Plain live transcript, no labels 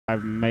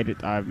I've made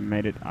it. I've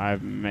made it.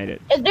 I've made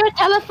it. Is there a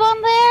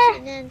telephone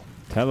there?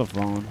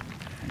 Telephone?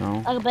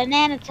 No. Like a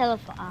banana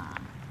telephone.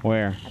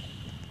 Where?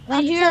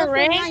 When you hear a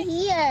ring? Right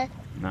here.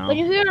 No. When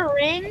you hear a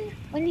ring?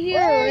 When you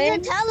hear a Where's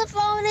ring? the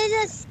telephone?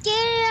 It's a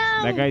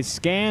scam. That guy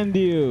scammed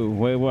you.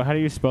 Wait, what? How do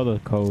you spell the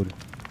code?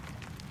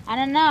 I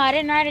don't know. I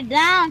didn't write it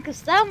down because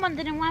someone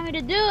didn't want me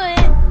to do it.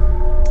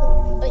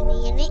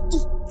 Banana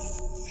eats.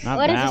 Not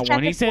What is that this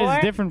one. He chapter said it's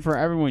four? different for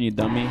everyone, you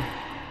dummy.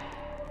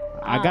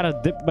 I gotta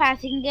dip back.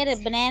 Pass, you can get a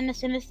banana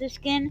sinister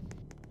skin.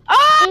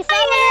 Oh,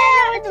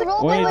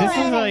 yeah! Wait, this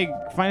is like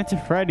Five Nights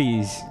at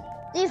Freddy's.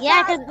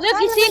 Yeah, because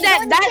look, you see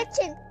that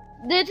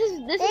this is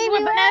Baby, where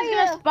where bananas are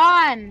gonna you?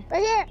 spawn.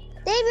 Right here.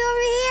 Davey,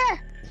 over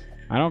here.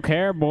 I don't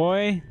care,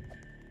 boy.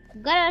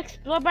 We gotta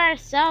explore by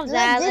ourselves, Look,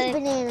 this Alex.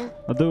 banana.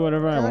 I'll do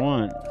whatever I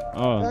want. Go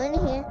Oh. in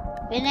here.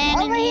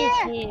 Banana Over is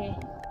here. here.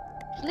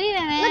 Leave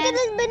it, man. Look at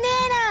this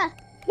banana.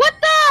 What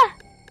the?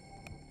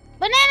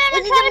 Banana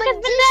This is a Metallica's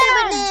magician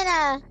banana.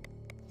 banana.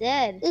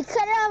 Dead. You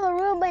cut off a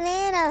real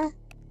banana.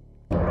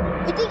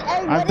 You think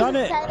everybody's done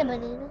it. inside a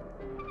banana?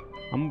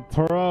 I'm a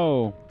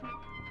pro.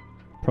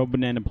 Pro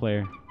banana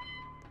player.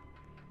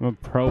 I'm a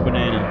pro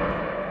banana.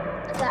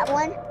 Got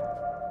one?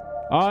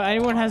 Oh,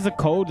 anyone has the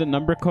code, the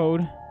number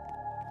code?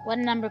 What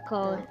number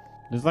code?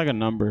 There's like a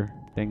number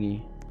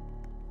thingy.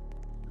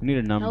 I need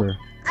a number.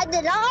 I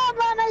did it all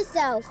by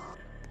myself.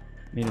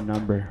 Need a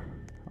number.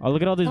 Oh,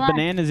 look at all these Come on.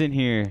 bananas in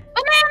here.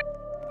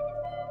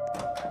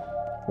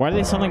 Why do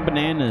they sound like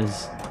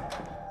bananas?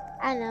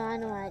 I know.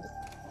 I just...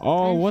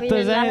 Oh, Run what for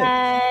does your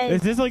that? life.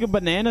 Is this like a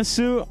banana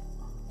suit?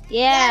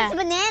 Yeah. it's a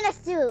banana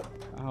suit.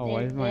 Oh,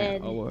 why is my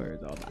Dead.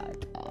 words all that?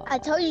 I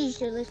told you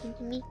should listen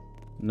to me.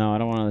 No, I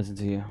don't want to listen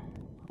to you.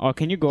 Oh,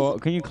 can you go?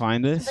 Can you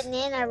climb It's this? a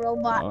banana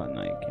robot. Oh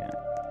no, you can't.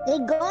 They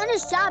go in the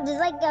shop. There's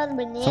like a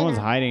banana. Someone's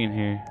hiding in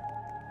here.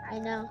 I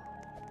know.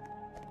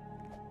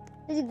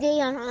 There's a day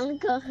on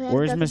Uncle.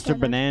 Where's Mr.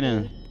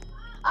 Banana?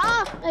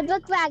 Oh, my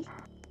book bag.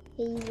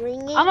 He's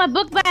ringing. Oh, my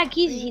book bag.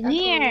 He's Okay,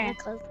 near.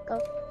 let's go.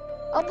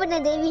 Open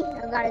it, Davey.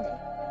 I got it.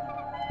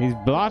 He's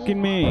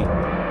blocking me.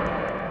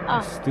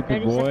 Oh,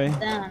 Stupid 30 boy. seconds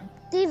down.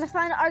 Steve, I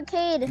found the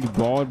arcade. You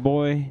bald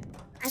boy.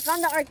 I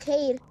found the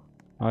arcade.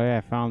 Oh yeah,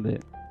 I found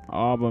it.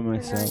 All by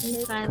myself.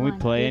 351, Can we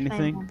play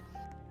anything?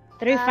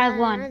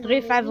 351,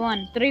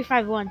 351,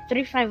 351, No, you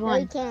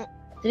 351, can't.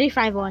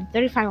 351,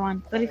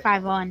 351,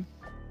 351.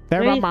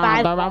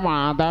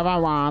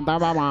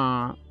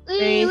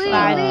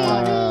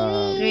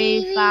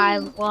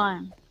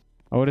 351.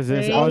 Oh, what is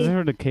this? Oh, is this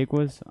where the cake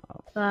was?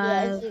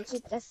 Yeah, 5,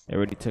 They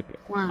already took it.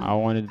 1. I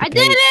wanted the I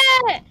cake. did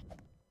it!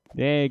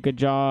 Yay, good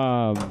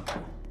job.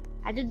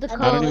 I did the I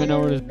code. I don't even know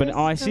where this, but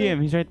oh, I see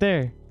him. He's right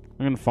there.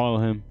 I'm gonna follow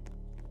him.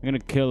 I'm gonna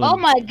kill him. Oh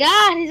my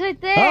god, he's right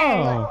there!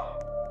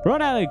 Oh!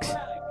 Run, Alex!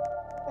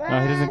 Oh,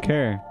 he doesn't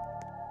care.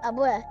 Oh,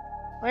 boy.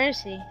 Where is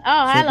he?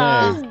 Oh, Right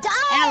hello. there. He's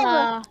dying!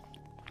 Hello.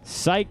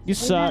 Psych, you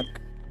suck.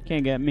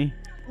 Can't get me.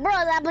 Bro,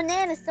 that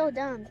banana's so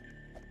dumb.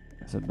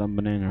 That's a dumb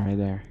banana right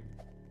there.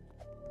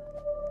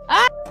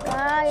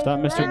 Guys, Stop,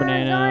 Mr.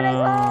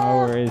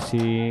 Banana. Where is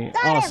he?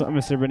 Oh, stop,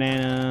 Mr.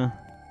 Banana.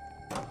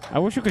 I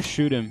wish we could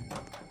shoot him.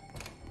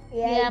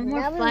 Yeah, more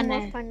that was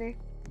funner. funner.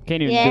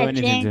 Can't even Yeah, do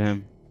anything Jink. to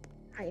him.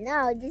 I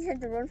know, you just have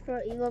to run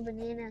for evil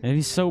banana. And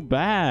he's so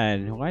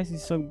bad. Why is he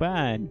so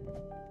bad?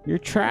 You're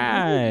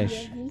trash.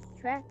 Yeah, he's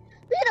trash.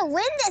 We're gonna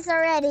win this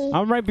already.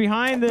 I'm right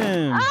behind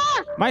him.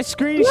 Ah! My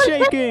screen's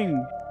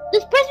shaking.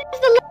 This person is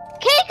the little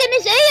cake and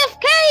he's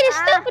AFK, this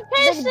stupid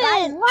person!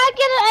 goodbye. Why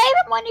get an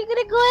item when you're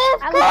gonna go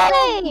I'm so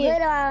AFK?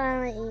 good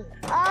on it.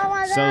 Oh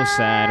my So god.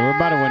 sad. We're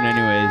about to win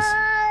anyways.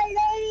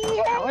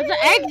 Where's the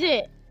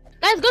exit?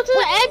 Guys, go to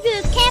the exit.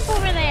 There's camp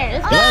over there.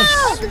 Let's go.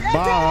 Yes.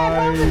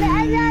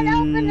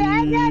 Bye.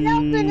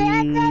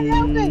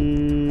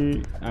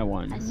 I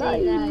won. I see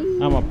you guys.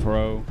 I'm a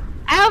pro.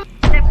 Ow.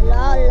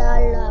 La la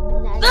la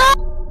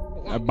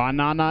banana. A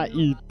banana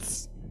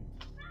eats.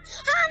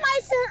 How am I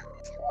so?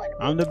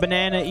 I'm the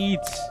banana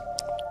eats.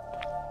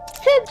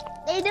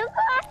 They do go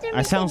after me.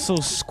 I sound so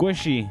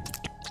squishy.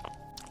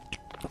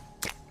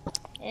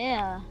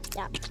 Yeah.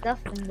 Yeah,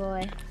 disgusting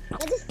boy.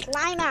 Get this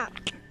slime out.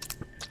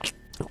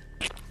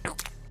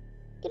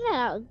 Get it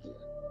out.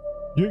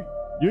 Yay,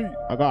 yay.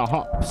 I got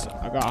hops.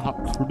 I got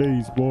hops for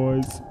days,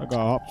 boys. I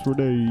got hops for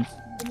days.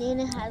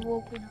 Banana has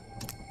woken up.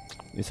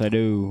 Yes, I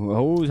do.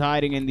 Who's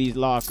hiding in these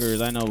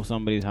lockers? I know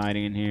somebody's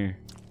hiding in here.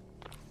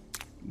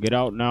 Get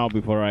out now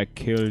before I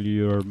kill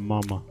your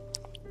mama.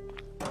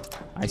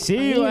 I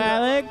see you,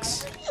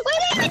 Alex.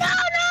 Wait, no, baby,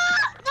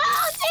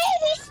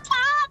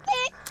 stop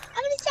it.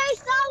 I'm gonna try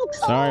so cold.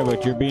 Sorry,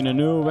 but you're being a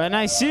noob. And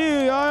I see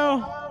you,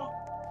 yo.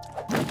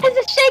 It's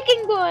a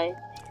shaking boy.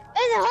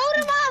 Listen, hold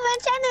him up. I'm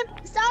trying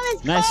to solve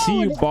his And I see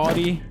you, code.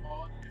 Baldy.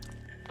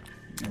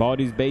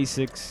 Baldy's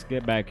basics.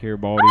 Get back here,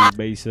 Baldy's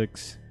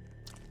basics.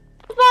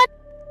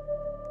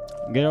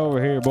 Get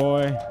over here,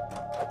 boy.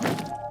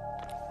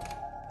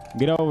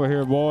 Get over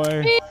here, boy.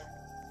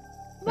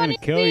 I'm gonna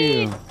kill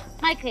you.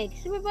 My cake.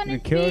 Super I'm bunny. gonna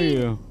kill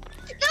you.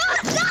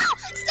 Stop! Stop!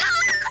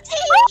 Stop!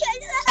 Stop!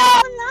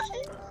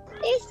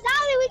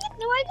 We can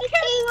Where'd you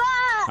came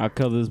up? I'll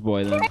kill this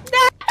boy then. I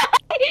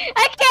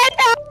can't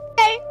die.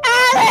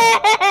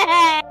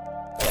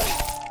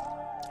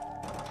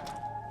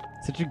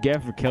 Such a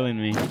get for killing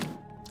me.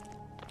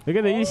 Look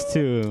at these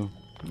two.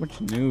 A bunch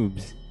of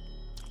noobs.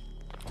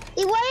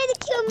 They wanted to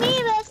kill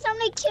me, but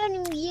somebody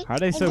killed me. How are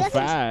they so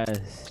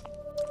fast?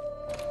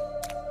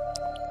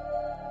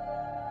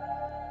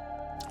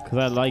 Cause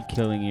I like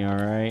killing you,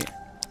 alright?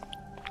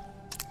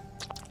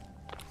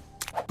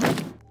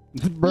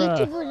 Bruh.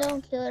 People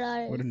don't kill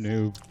others. What a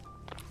noob.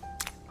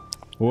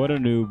 What a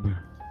noob.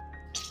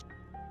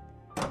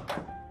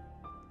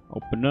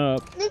 Open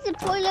up. This is a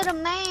poor little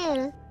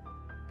man.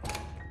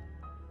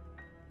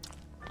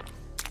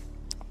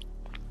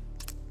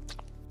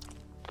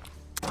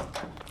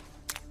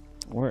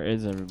 Where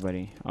is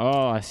everybody?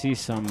 Oh, I see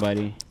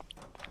somebody.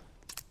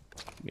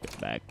 Get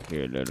back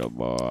here, little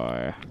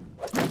boy.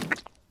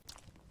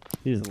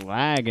 He's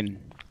lagging.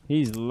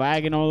 He's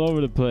lagging all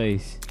over the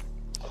place.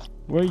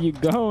 Where are you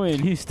going?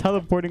 He's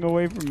teleporting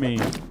away from me.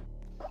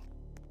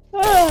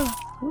 Where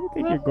do you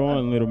think you're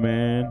going, little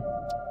man?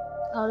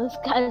 Oh, this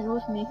guy is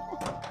with me.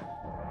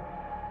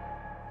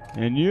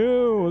 And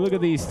you! Look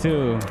at these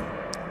two.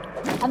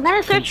 I'm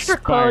gonna search for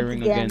codes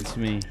Conspiring again. against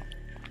me.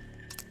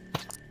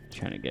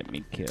 Trying to get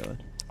me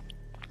killed.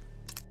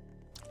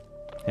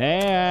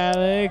 Hey,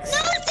 Alex! No,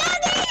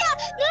 Daddy!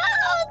 No!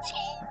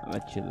 I'll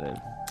let you live.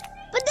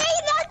 But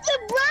that's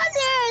your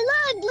brother!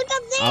 Look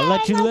up there! I'll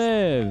let you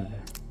live.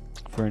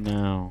 For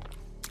now.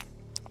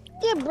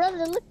 Your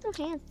brother, look so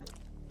handsome.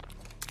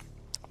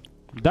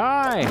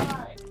 Die!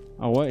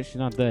 Oh, what? She's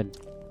not dead.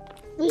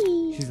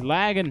 Whee. She's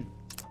lagging.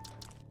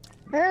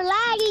 Her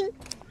lagging.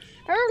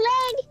 Her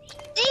leg.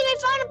 They even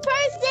found a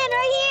person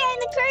right here in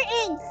the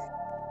curtains.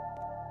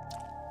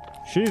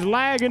 She's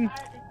lagging.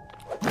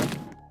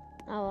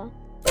 Oh well.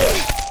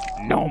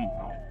 No.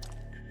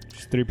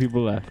 There's 3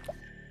 people left.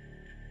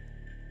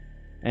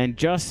 And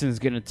Justin's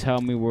gonna tell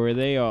me where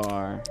they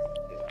are.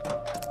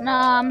 No,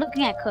 I'm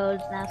looking at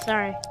codes now.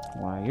 Sorry.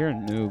 Wow, you're a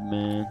noob,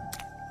 man.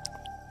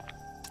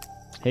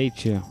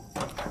 Hate you.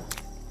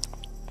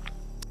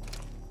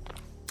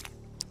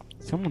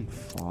 Someone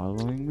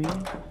following me?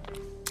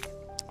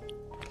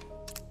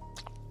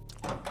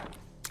 I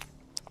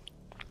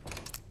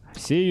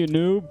see you,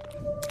 noob.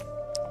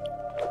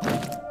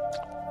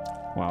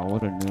 Wow,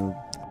 what a noob.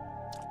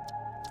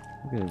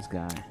 Look at this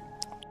guy.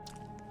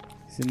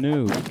 He's a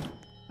noob.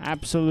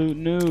 Absolute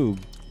noob.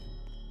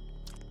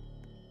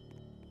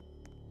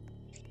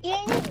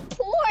 Yeah, you're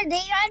poor. They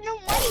have no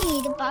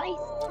money to buy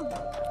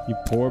stuff. You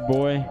poor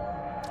boy.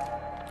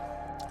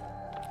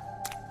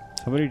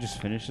 Somebody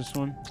just finished this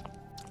one?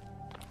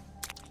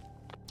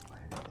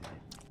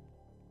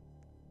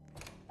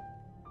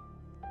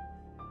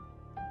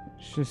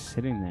 It's just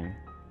sitting there.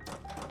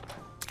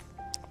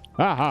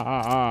 Ah ha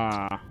ha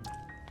ha.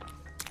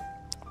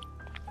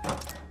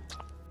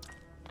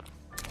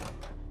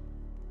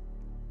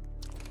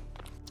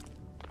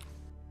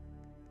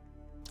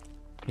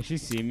 Can she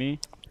see me?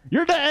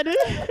 You're dead!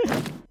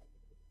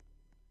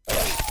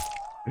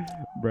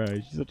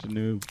 Bruh, she's such a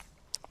noob.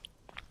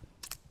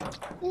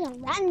 These are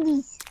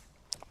Randy's.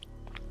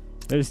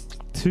 There's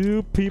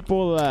 2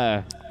 people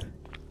left.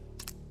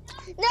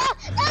 No!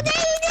 No, no!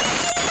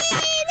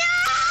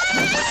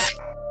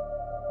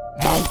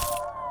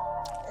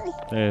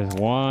 There's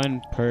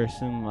 1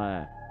 person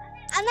left.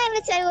 I'm not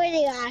gonna tell you where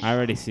they are. I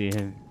already see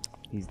him.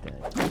 He's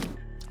dead.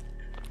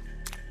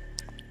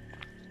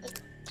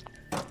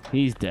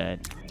 He's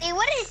dead. They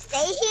wouldn't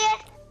stay here.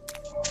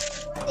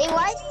 They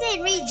wanted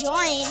to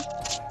rejoin.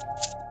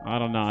 I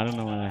don't know. I don't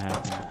know when that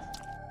happened.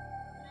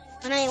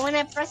 When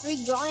I press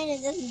rejoin,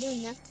 it doesn't do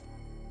nothing.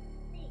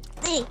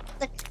 Hey,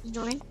 look, he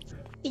joined.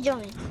 He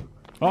joined.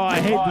 Oh, I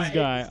hate this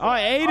guy. Oh,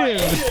 I ate him.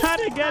 How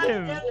did I get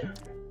him?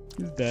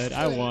 He's dead.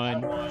 I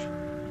won.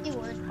 He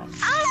won.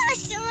 Ah, I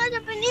still want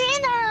a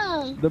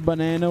banana. The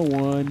banana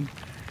won.